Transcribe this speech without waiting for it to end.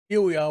Here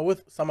we are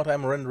with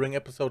Summertime Rendering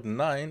episode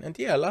 9, and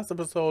yeah, last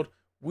episode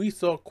we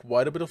saw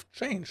quite a bit of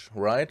change,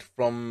 right?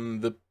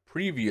 From the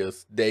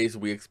previous days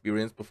we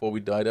experienced before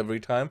we died every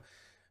time,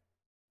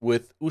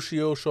 with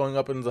Ushio showing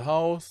up in the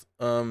house,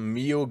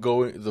 Mio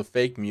going, the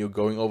fake Mio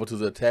going over to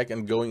the attack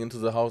and going into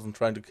the house and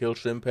trying to kill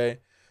Shinpei.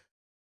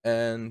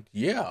 And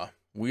yeah,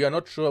 we are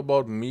not sure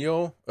about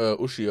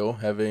Ushio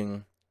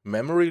having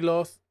memory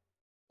loss,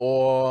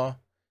 or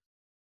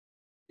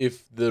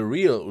if the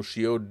real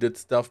Ushio did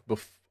stuff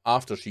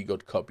after she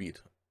got copied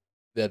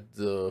that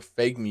the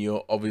fake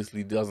Mio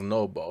obviously doesn't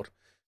know about.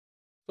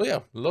 So yeah,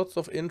 lots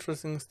of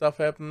interesting stuff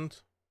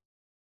happened,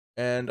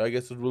 and I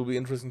guess it will be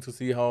interesting to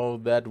see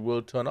how that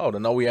will turn out.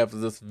 And now we have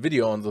this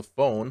video on the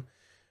phone,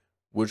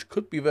 which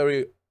could be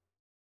very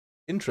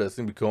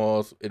interesting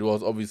because it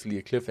was obviously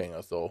a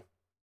cliffhanger, so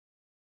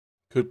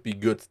could be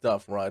good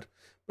stuff, right?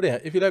 But yeah,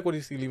 if you like what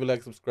you see, leave a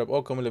like, subscribe,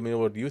 or comment, let me know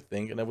what you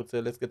think, and I would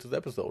say let's get to the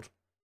episode.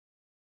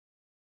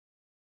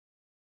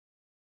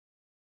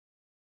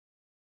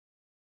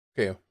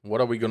 Okay, what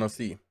are we gonna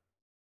see?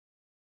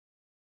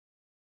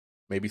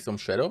 Maybe some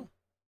shadow?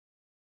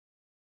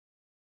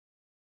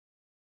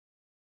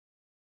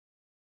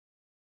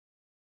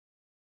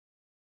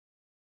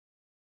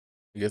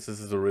 I guess this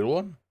is a real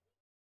one?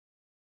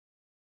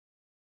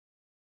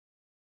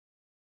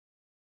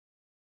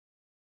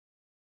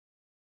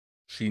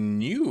 She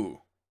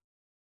knew.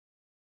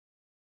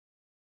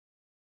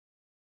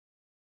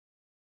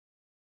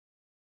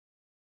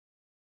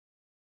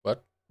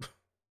 What?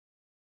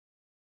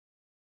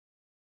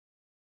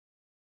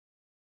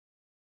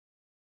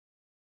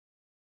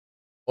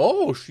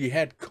 Oh, she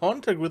had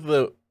contact with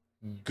the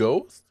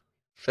ghost?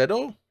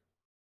 Shadow?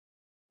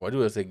 Why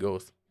do I say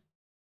ghost?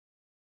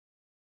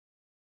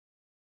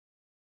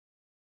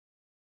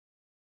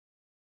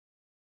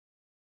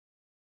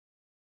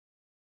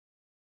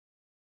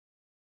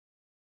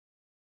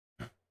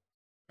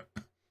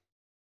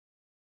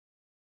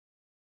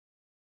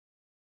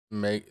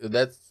 Make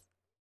that's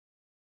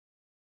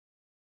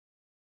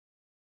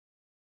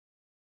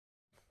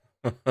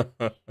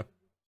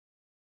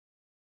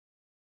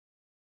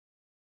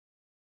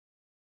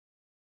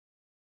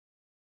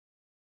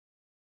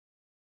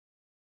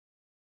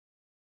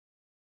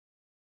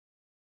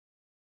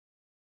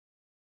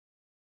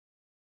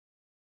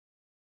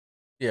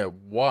yeah,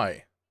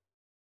 why?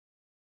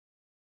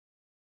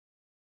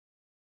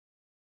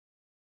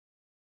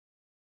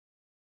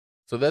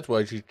 So that's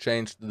why she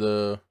changed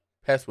the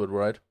password,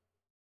 right?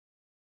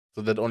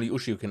 So that only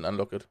Ushio can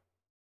unlock it.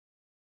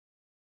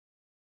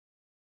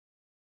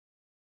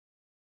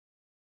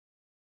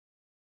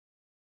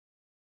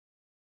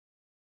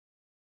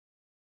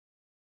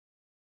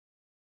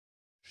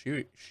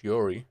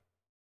 Shiori.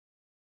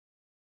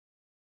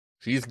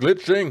 She's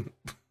glitching.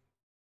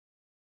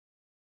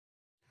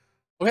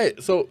 Okay,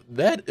 so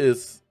that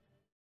is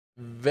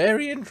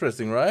very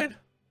interesting, right?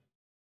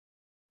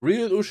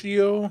 Real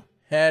Ushio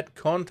had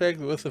contact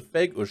with the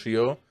fake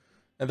Ushio,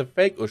 and the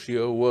fake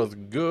Ushio was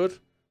good,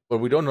 but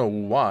we don't know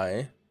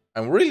why.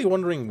 I'm really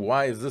wondering,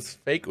 why is this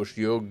fake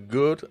Ushio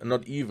good and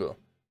not evil?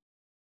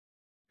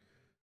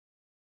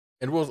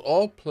 It was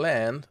all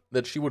planned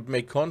that she would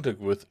make contact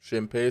with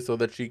Shinpei so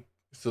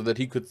that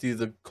he could see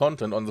the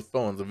content on the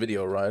phone, the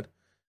video, right?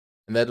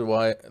 And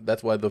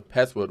that's why the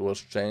password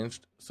was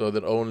changed, so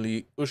that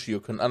only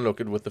Ushio can unlock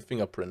it with the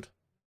fingerprint.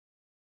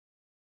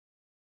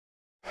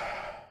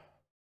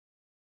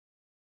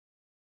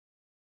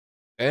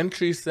 And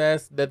she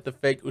says that the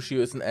fake Ushio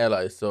is an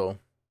ally, so.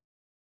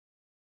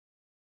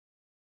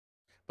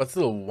 But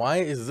still, why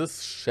is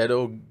this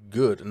shadow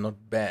good and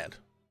not bad?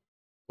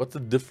 What's the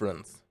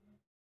difference?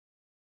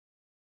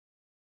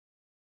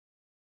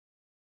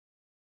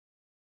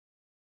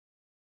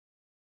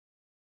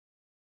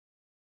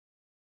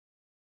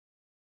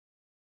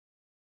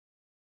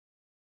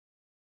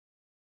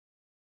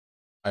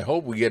 I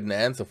hope we get an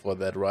answer for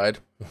that, right?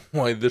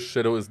 Why this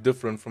shadow is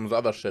different from the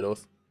other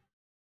shadows.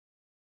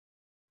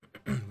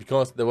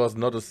 Because there was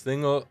not a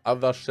single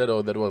other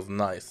shadow that was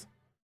nice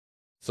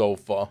so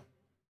far.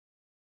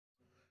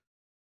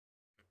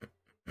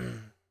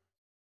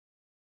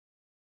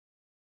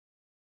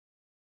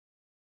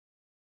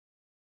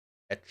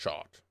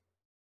 Headshot.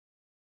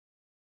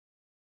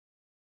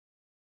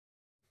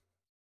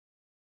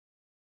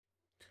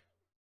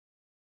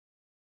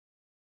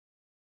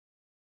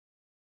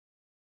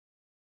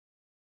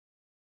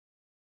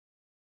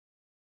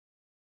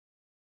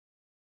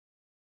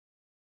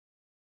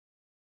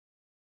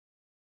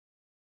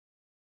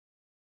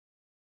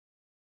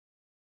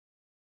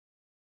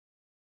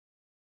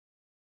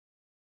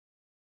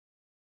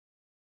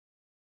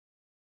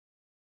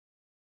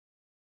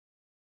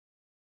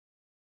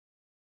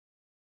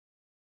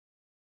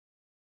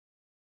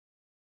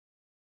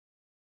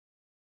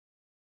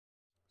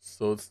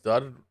 So it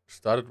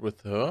started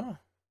with her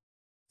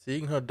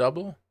seeing her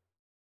double.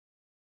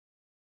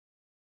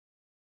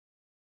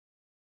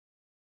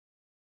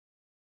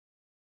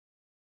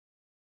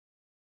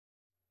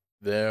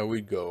 There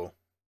we go.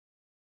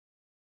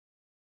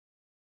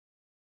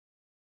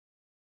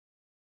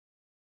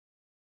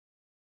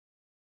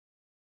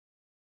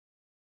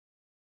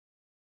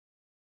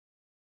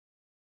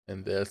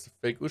 And there's the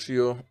fake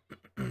Ushio.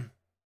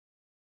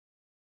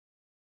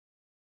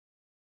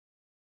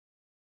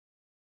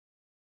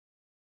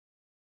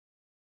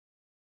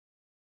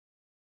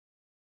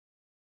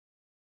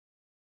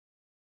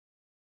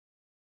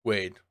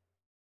 Wait.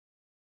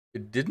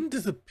 It didn't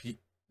disappear.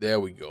 There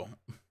we go.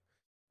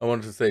 I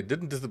wanted to say it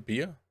didn't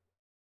disappear.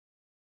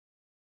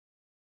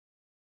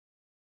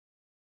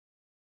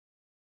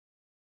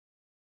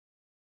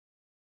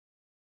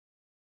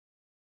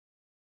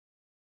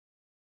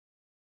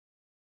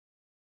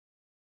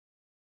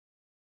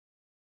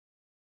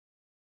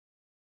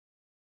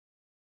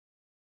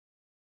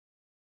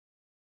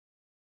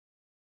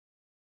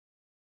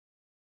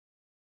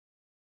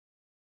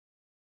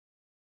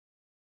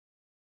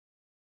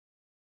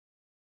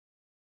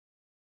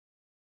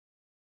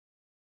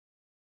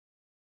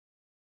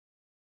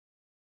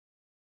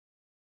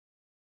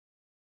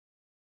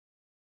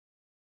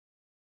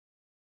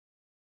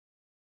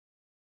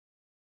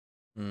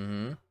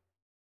 Mm-hmm.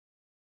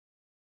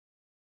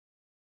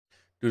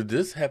 Dude,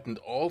 this happened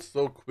all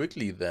so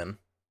quickly then.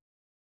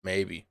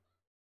 Maybe.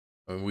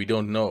 I mean, we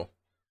don't know.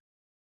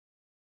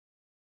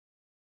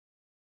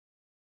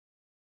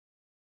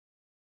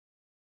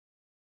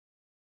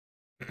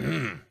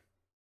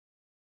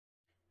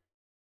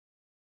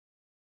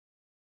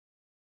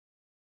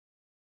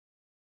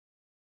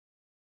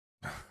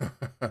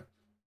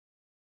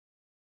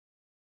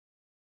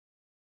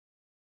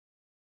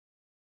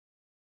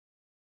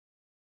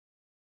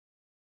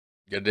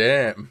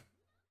 Goddamn.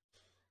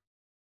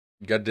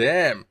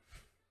 Goddamn.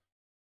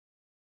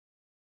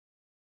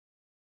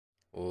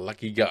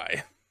 Lucky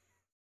guy.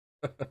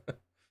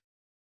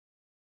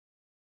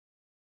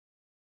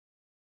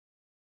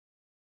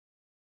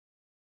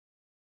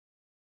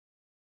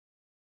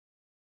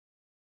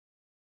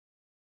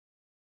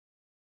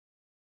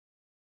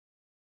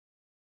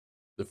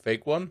 The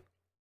fake one?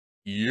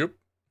 Yep.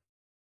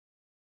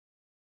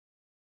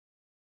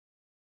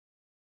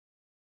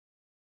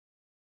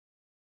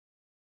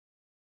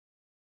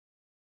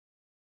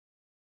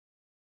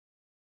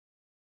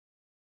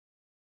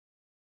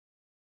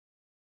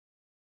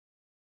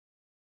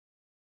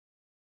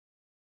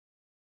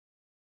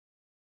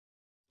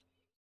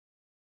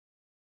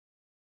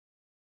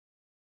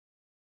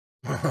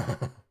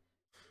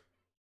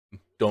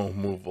 Don't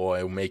move or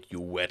I'll make you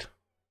wet.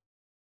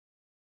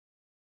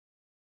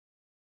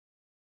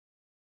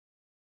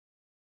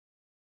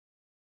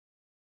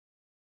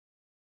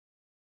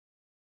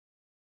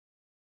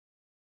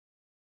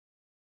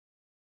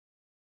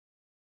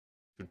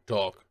 To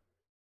talk.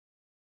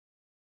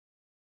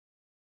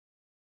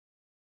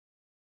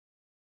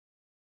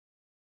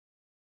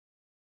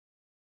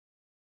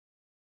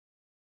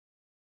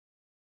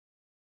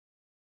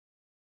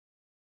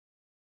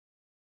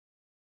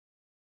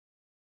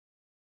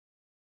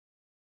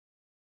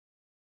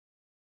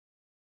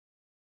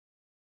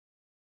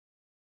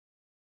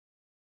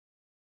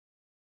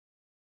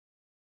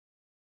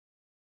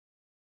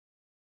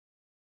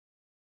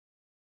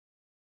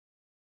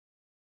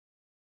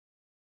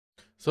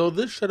 So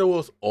this shadow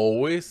was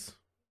always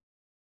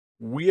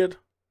weird.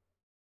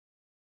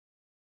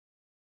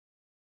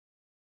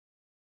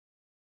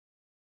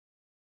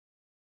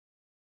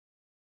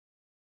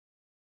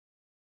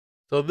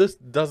 So this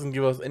doesn't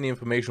give us any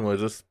information where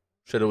this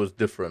shadow is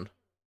different.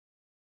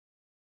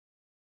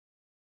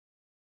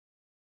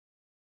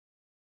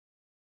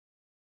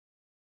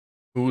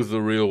 Who's the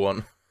real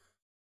one?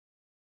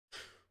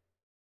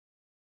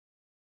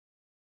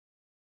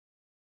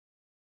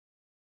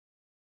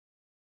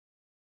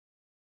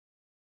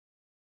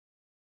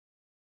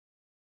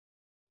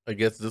 I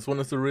guess this one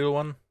is the real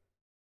one.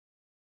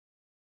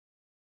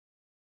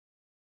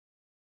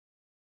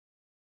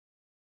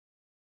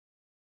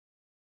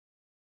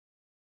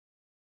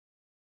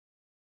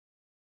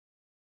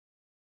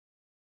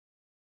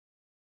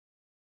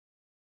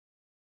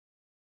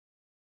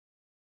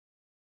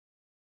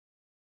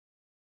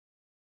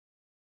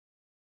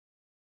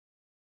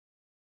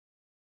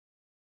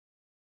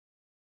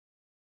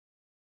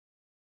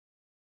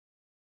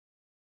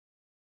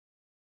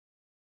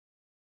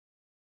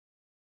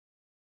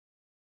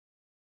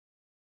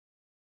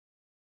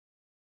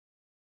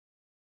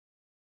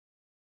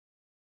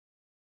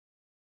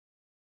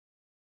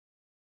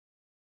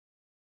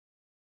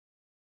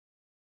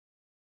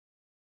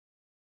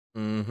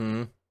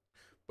 Mm-hmm.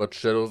 But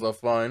shadows are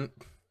fine.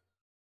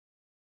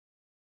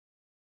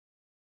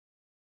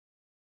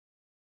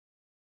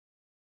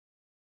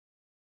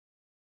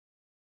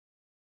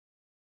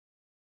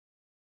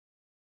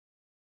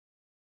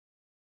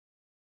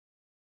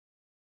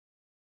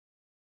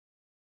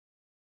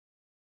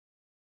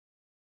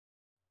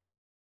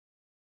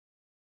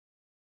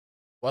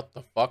 What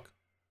the fuck?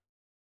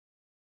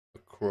 A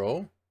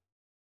crow?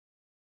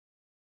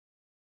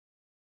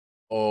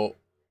 Oh,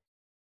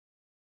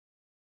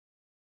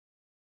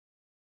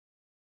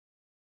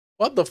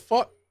 what the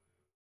fuck?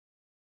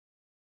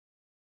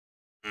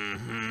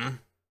 Mm-hmm.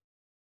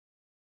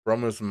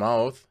 From his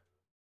mouth.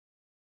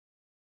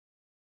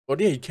 But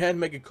yeah, you can't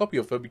make a copy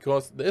of her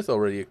because there's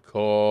already a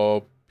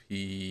copy.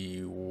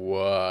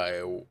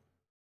 Why?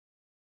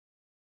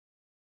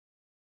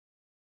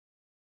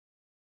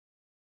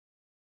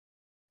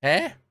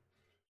 Huh?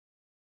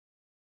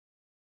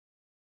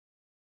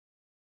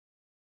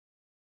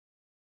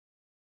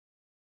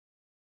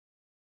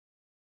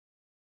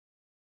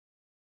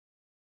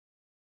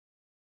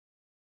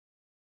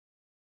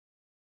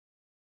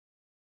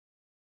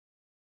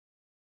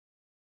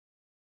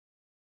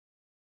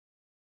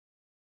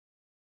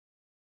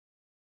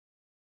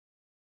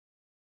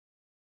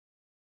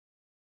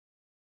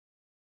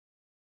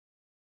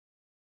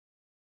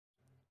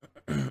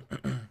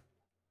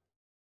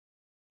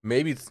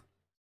 Maybe it's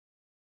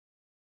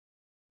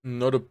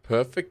not a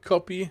perfect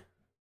copy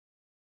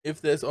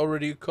if there's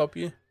already a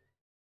copy.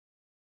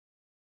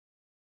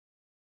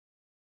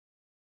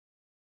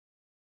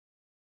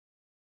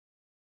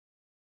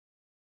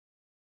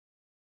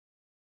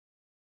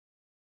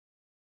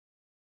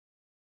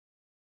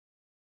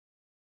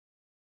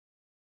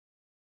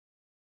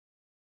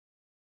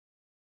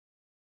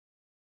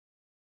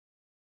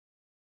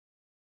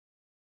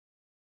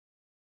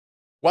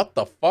 What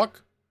the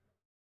fuck?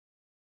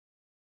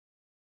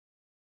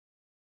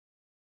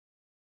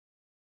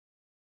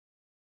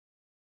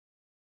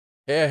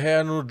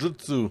 Hair no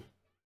Jutsu.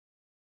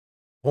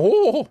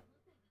 Oh!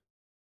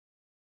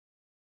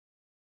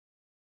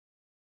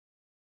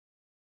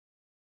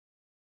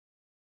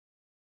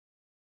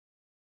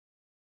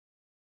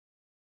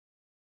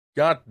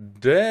 God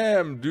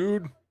damn,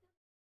 dude.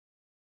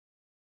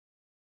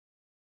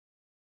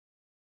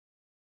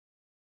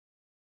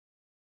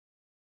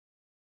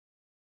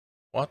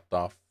 What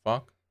the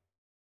fuck?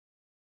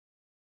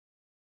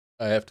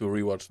 I have to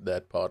rewatch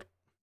that part.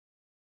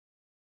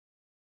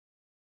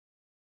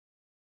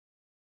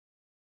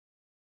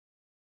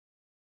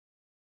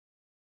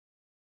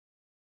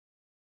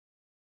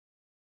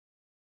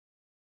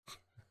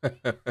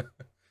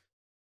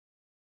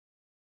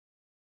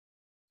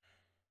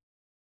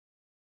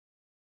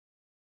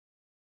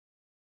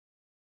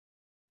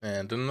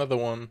 And another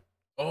one.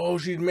 Oh,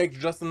 she'd make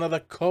just another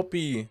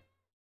copy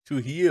to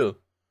heal.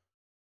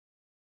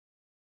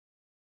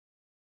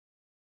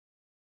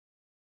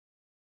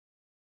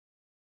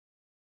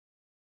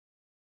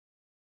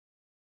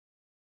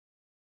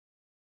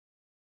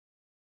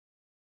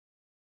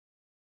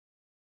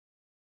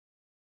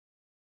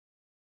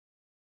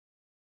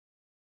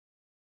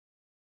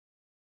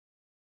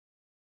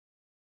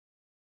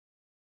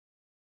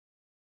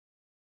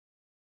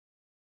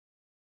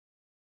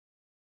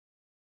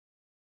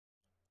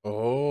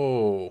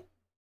 Oh.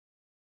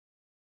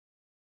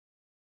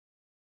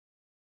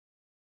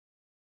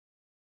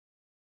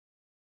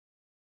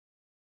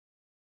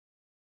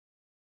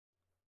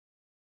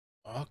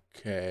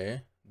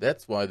 Okay.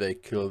 That's why they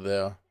kill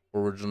their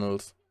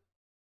originals.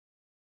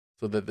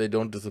 So that they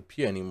don't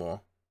disappear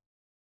anymore.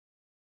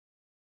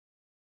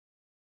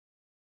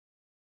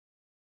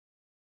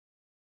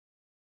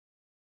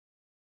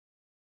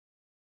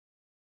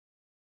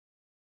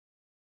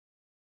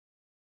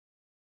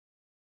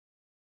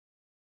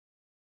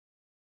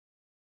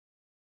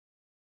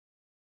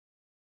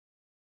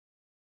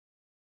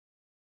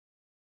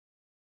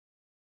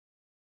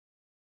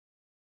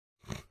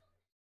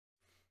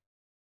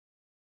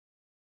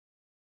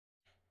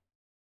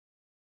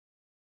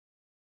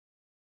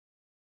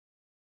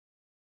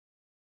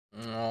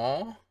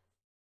 Aww.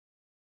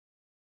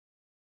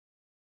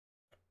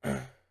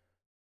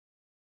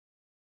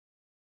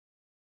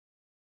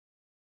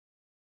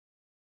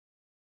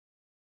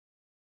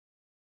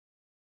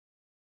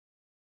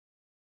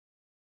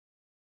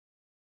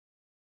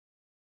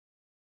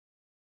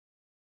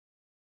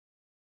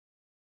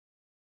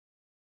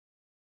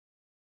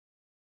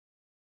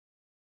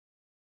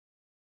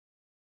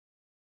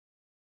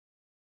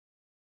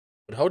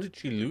 But how did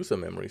she lose her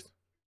memories?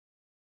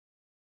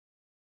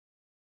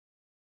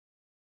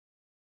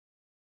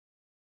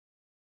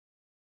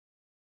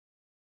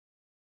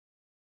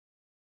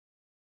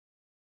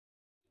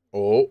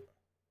 Oh.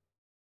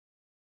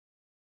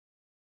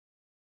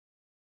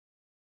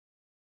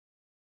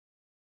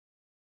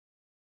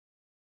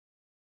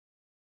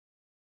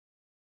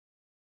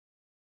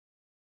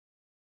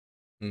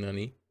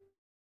 Nani?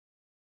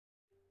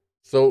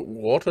 So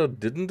water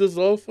didn't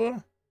dissolve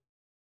her?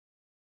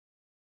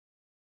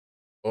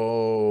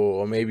 Oh,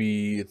 or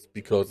maybe it's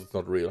because it's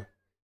not real.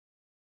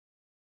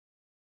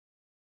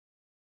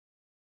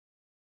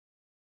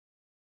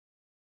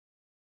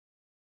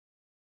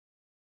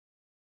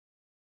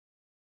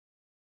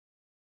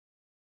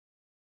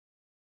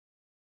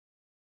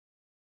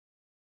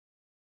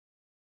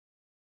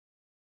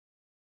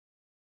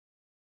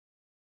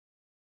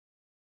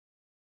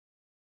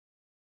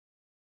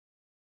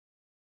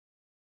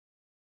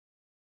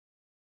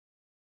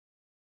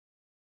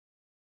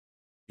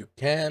 You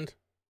can't.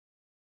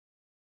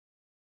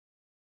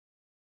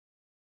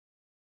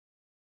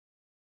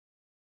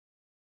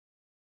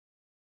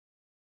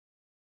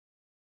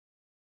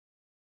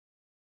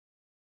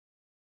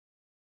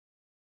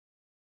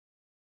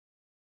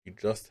 He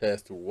just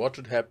has to watch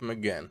it happen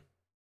again.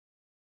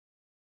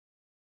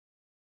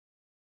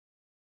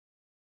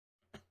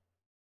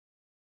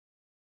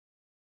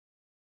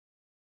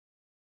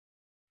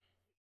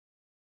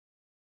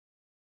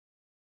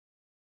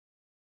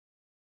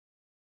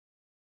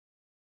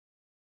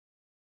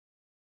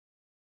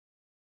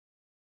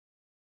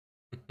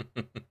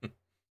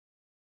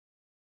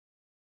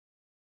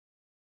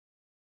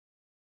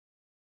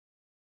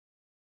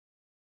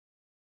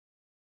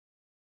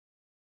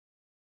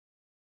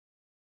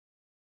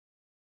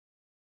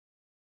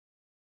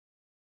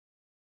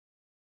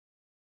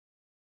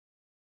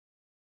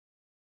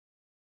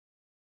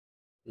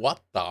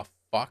 What the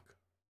fuck?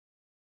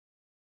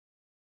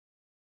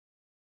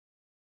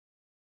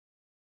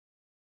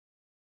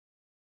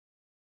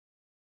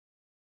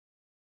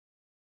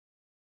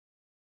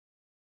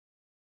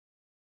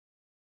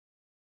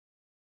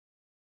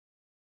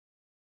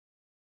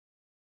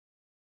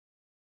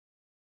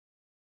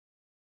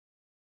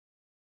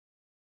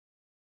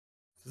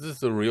 This is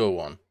the real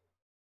one.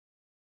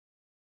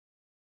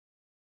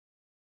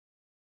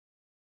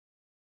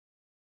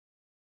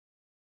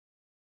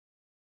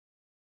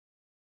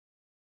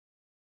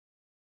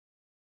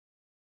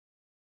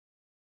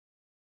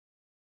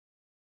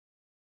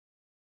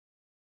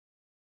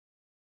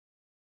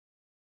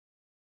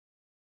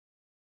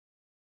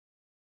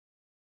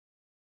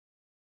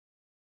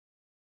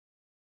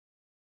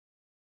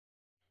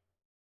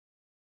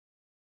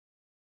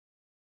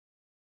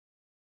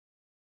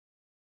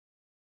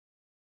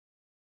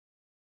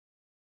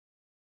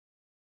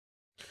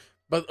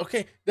 But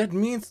okay, that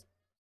means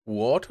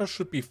water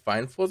should be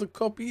fine for the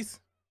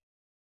copies?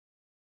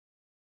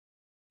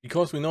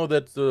 Because we know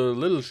that the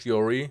little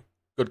Shiori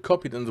got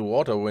copied in the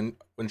water when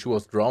she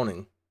was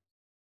drowning.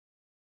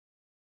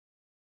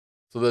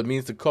 So that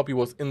means the copy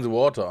was in the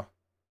water.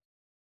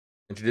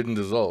 And she didn't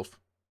dissolve.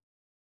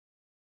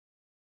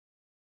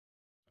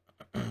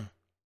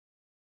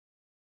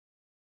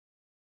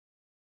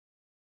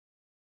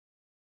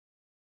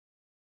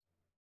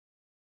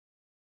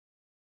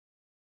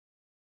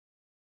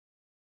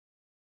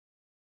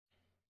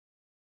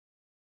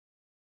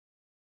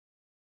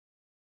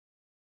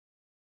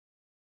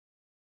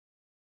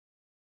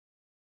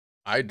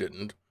 I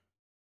didn't.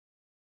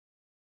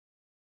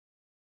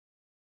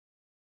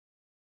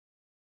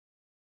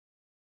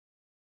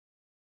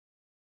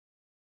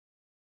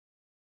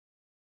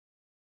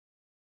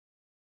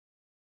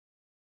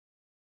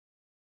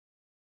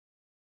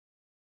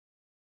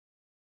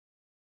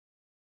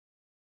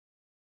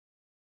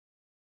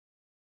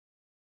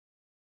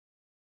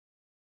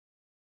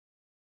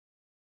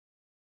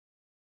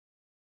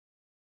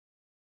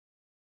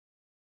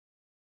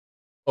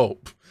 Oh.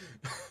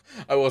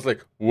 I was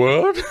like,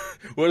 what?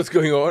 What is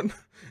going on?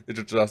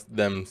 It's just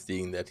them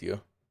seeing that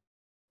here.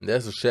 And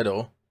there's a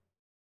shadow.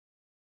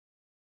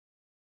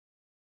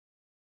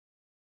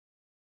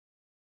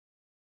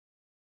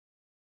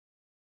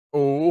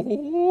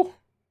 Oh.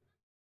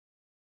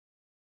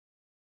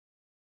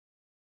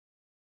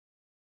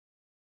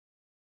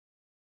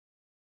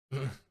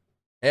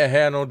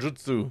 Hair no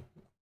jutsu.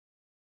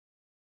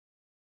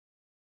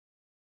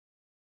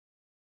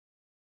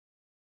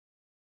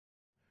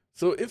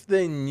 So if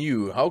they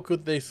knew, how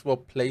could they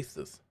swap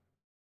places?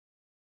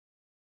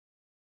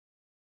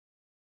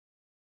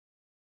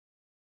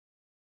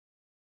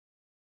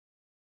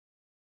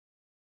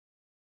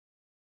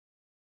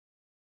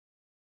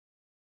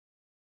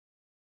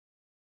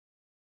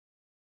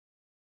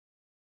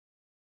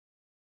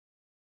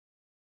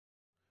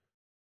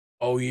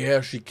 Oh yeah,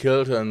 she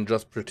killed her and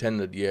just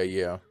pretended. Yeah,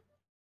 yeah.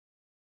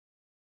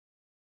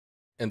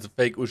 And the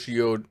fake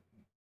Ushio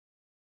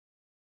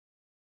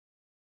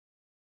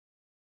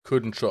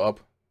couldn't show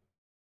up.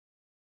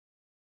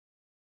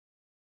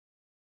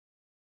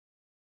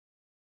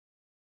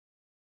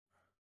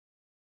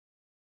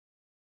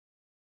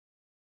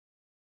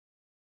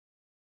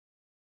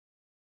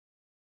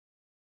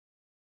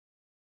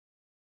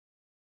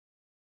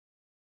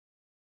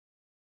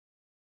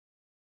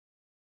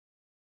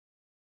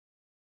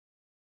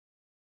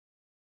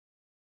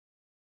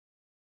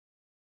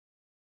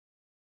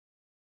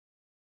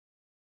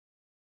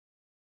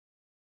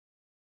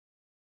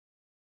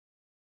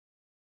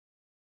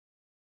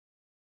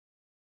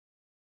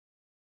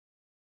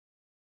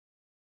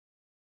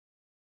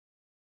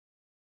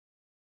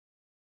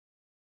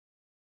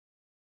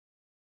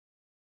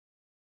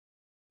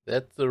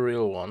 That's the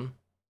real one.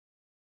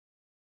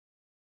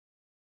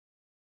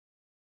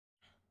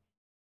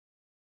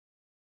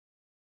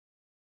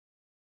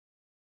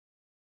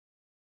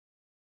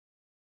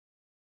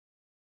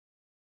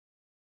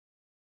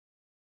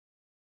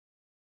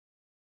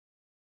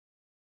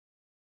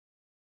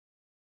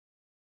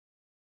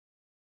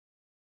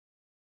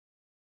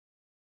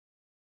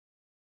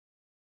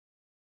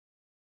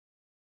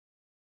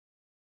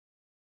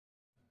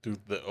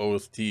 Dude, the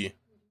OST.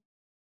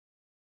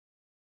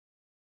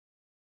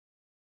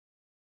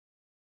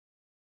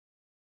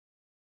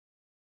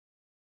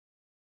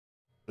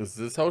 Is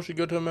this how she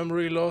got her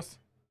memory loss?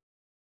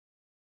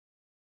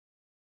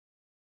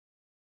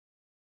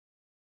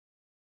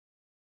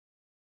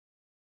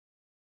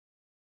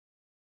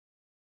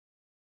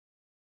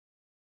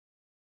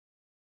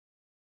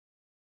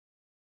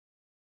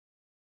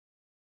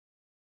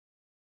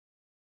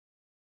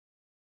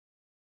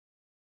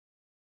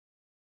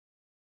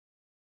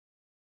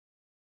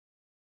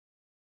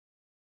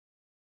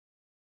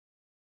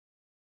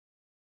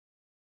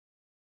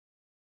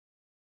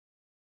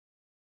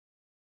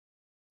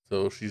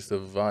 So she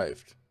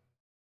survived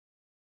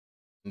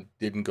and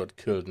didn't got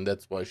killed, and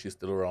that's why she's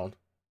still around.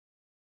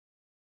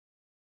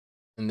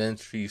 And then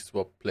she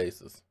swapped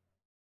places.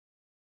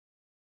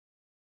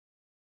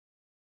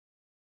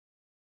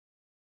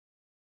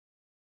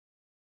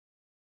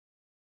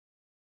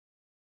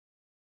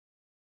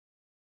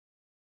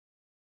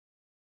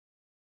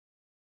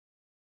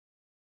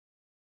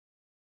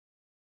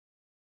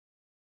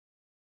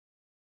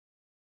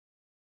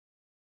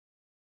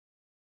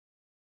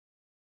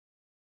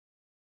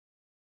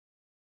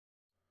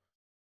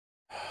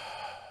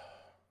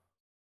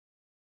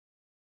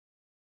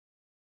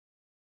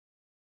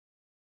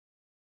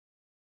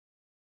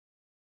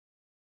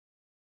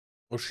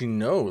 Oh, she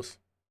knows.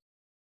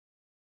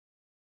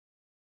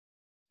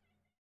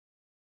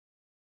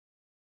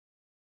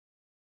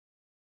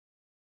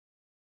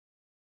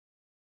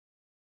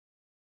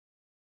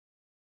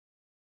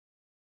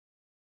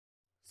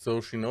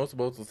 So she knows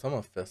about the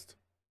Summerfest.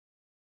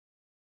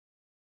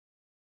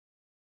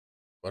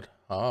 But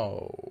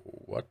how?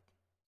 What?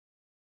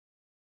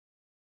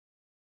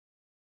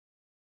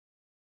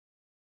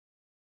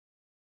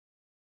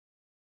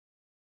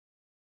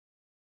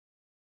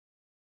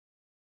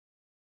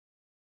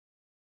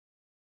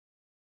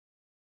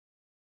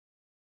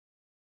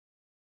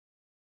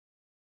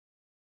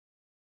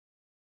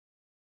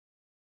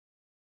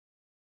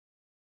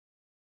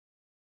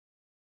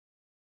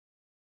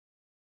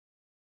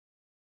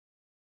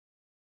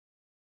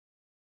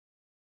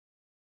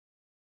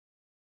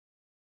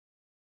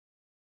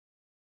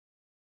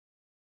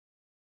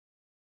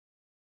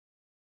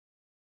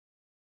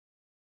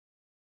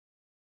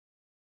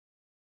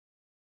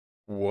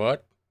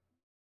 What?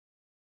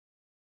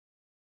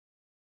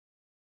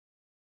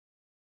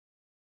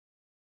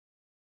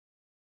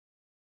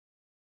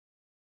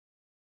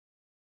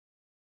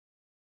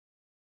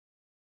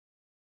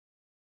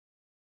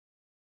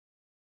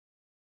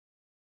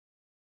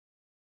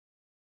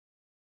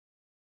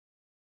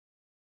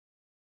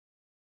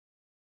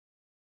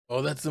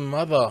 Oh, that's the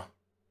mother.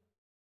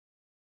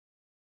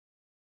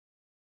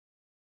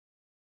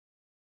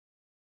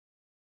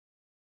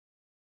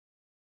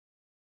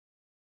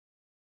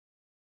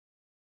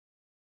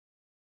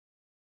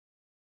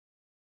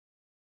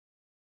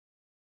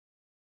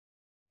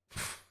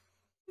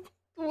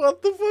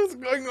 What the fuck's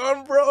going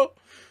on, bro?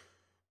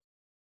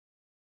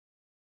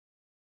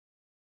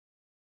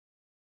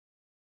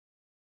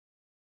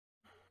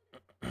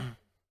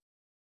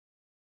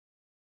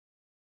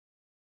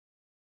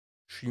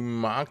 She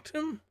marked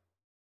him?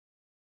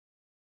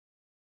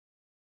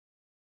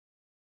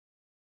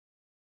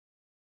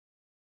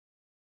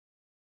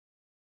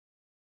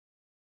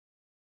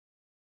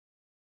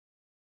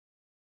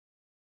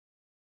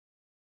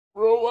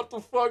 Bro, what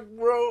the fuck,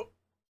 bro?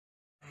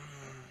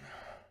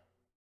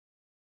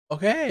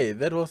 Okay,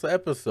 that was the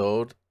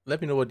episode. Let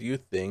me know what you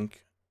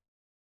think.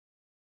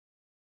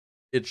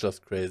 It's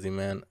just crazy,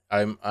 man.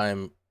 I'm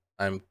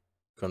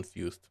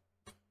confused.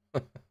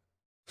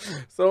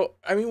 So,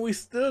 I mean, we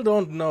still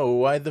don't know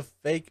why the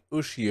fake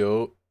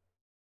Ushio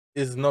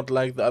is not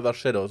like the other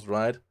shadows,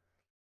 right?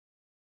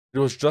 It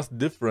was just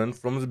different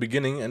from the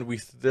beginning, and we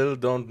still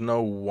don't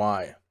know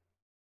why.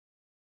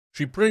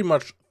 She pretty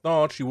much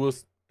thought she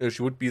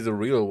would be the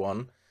real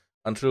one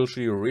until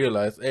she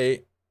realized,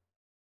 hey,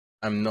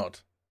 I'm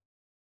not,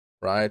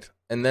 right?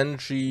 And then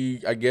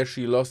I guess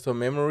she lost her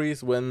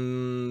memories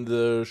when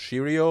the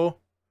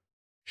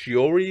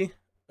Shiori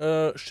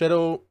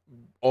shadow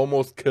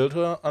almost killed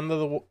her under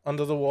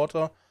the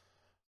water.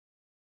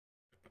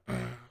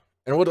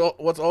 And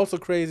what's also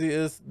crazy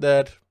is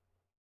that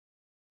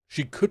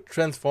she could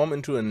transform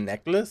into a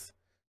necklace.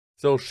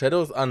 So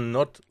shadows are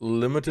not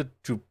limited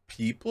to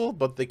people,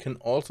 but they can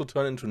also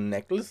turn into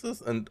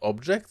necklaces and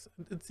objects,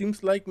 it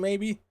seems like,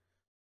 maybe.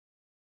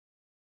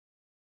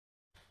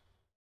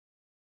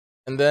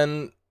 And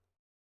then,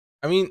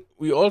 I mean,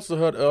 we also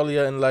heard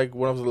earlier in like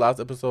one of the last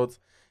episodes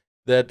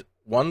that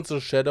once a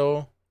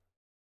shadow.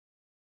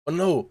 Oh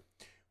no,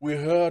 we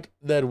heard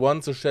that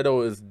once a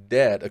shadow is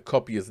dead, a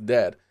copy is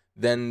dead,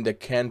 then there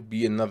can't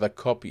be another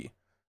copy.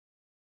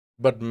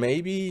 But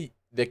maybe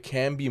there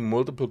can be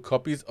multiple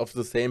copies of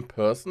the same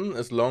person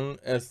as long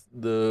as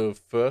the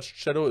first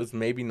shadow is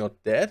maybe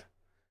not dead.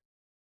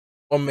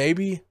 Or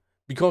maybe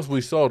because we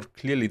saw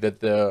clearly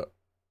that there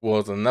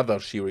was another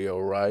Ushio,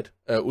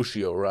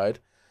 right?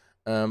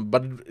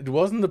 But it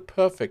wasn't a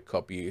perfect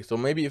copy. So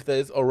maybe if there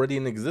is already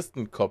an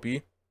existing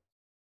copy,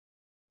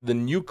 the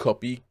new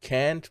copy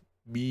can't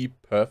be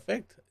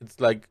perfect. It's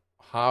like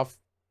half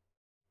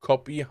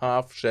copy,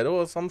 half shadow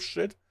or some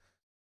shit.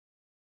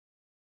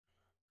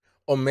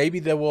 Or maybe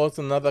there was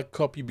another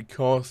copy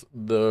because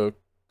the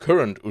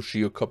current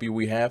Ushio copy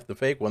we have, the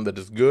fake one that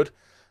is good,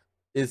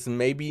 is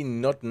maybe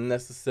not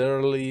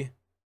necessarily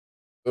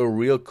a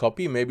real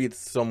copy. Maybe it's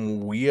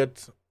some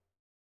weird,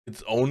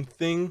 its own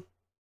thing.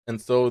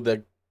 And so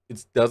that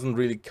it doesn't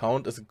really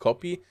count as a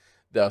copy.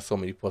 There are so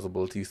many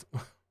possibilities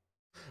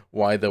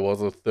why there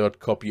was a third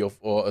copy of,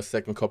 or a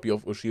second copy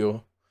of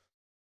Ushio.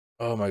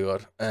 Oh my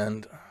god.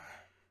 And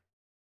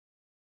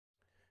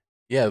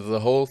yeah, the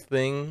whole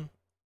thing,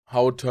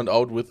 how it turned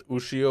out with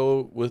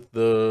Ushio, with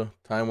the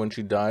time when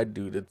she died,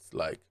 dude, it's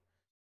like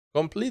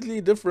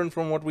completely different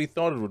from what we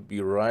thought it would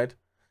be, right?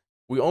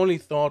 We only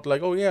thought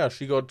like, oh yeah,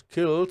 she got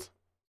killed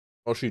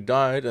or she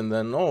died, and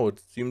then oh, it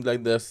seemed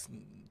like there's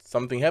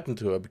something happened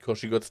to her because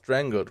she got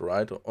strangled,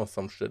 right, or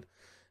some shit.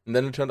 And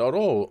then it turned out,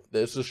 oh,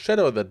 there's a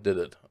shadow that did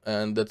it,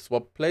 and that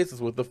swapped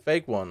places with the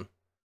fake one.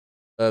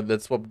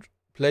 That swapped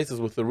places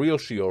with the real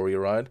Shiori,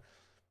 right?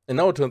 And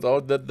now it turns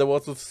out that there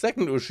was a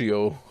second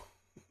Ushio.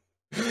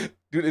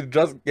 Dude, it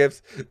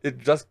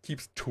just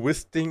keeps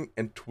twisting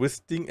and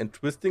twisting and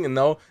twisting, and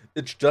now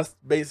it's just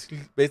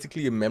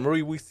basically a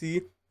memory we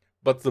see,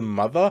 but the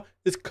mother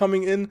is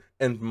coming in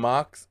and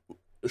marks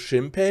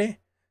Shinpei.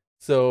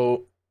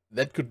 So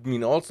that could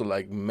mean also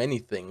like many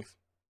things.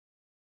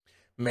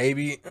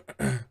 Maybe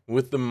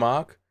with the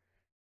mark,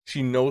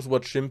 she knows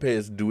what Shinpei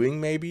is doing,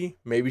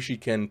 maybe she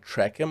can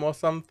track him or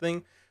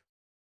something.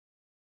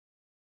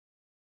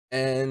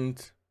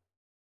 And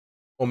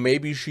or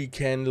maybe she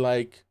can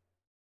like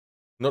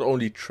not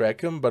only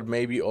track him, but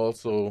maybe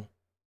also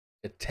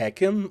attack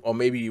him. Or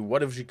maybe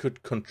what if she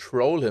could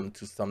control him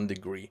to some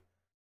degree?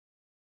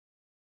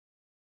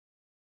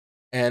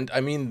 And I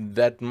mean,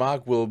 that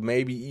mark will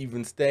maybe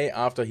even stay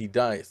after he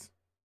dies.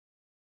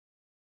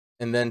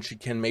 And then she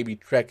can maybe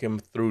track him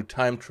through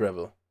time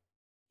travel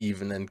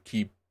even and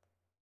keep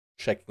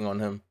checking on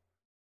him.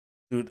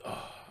 Dude,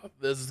 oh,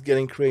 this is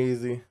getting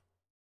crazy.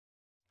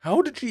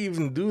 How did she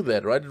even do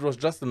that, right? It was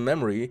just a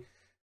memory,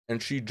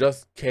 and she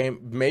just came,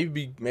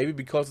 maybe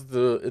because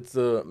it's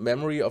a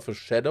memory of a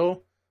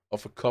shadow,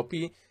 of a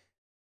copy,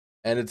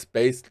 and it's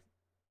based,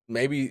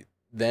 maybe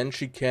then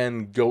she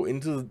can go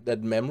into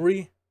that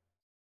memory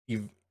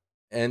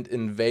and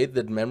invade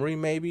that memory,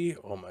 maybe?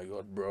 Oh my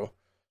god, bro.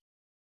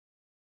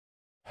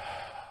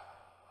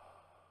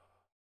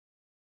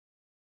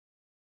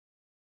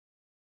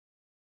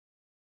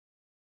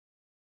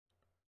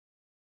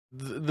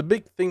 The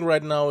big thing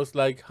right now is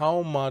like,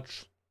 how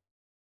much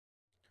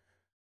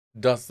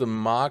does the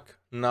mark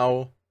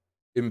now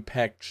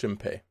impact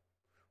Shinpei?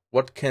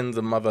 What can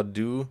the mother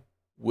do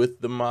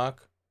with the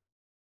mark?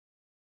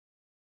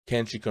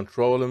 Can she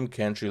control him?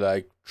 Can she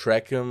like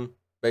track him?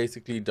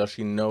 Basically, does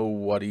she know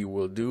what he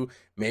will do?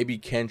 Maybe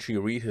can she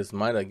read his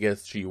mind? I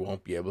guess she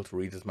won't be able to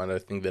read his mind. I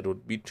think that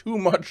would be too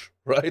much,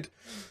 right?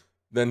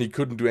 Then he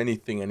couldn't do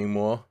anything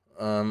anymore.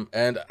 And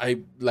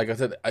like I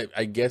said,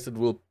 I guess it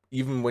will,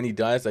 even when he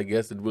dies, I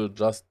guess it will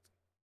just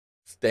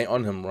stay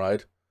on him,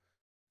 right?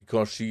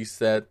 Because she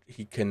said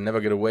he can never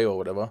get away or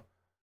whatever.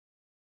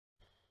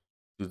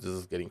 Dude, this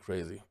is getting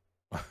crazy.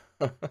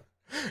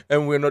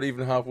 And we're not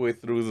even halfway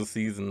through the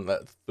season,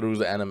 through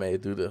the anime,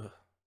 dude.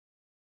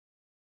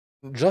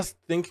 Just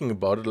thinking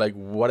about it, like,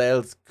 what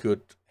else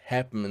could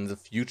happen in the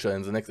future,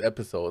 in the next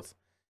episodes?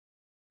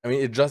 I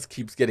mean, it just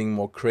keeps getting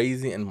more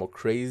crazy and more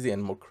crazy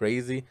and more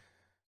crazy.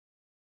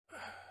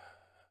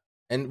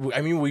 And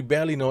I mean, we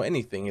barely know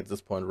anything at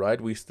this point,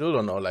 right? We still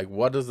don't know, like,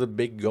 what is the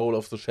big goal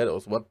of the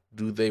Shadows? What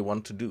do they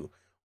want to do?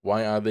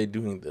 Why are they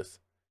doing this?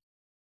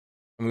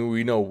 I mean,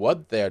 we know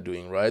what they're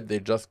doing, right? They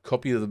just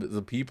copy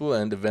the people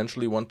and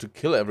eventually want to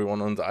kill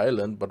everyone on the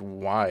island, but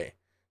why?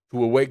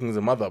 To awaken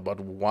the mother, but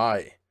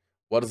why?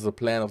 What is the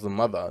plan of the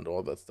mother and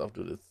all that stuff,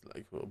 dude? It's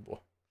like, oh boy.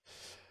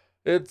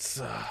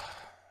 It's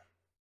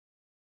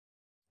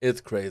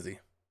crazy.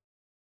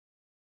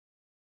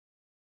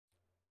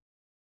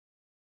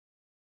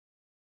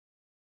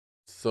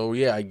 So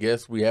yeah, I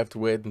guess we have to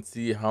wait and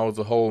see how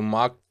the whole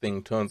Mark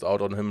thing turns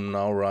out on him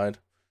now, right?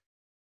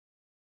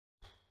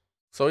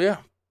 So yeah.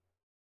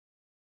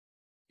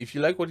 If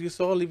you like what you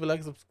saw, leave a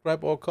like,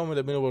 subscribe, or comment.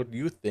 Let me know what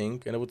you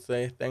think. And I would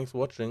say thanks for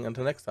watching.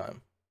 Until next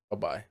time.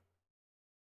 Bye-bye.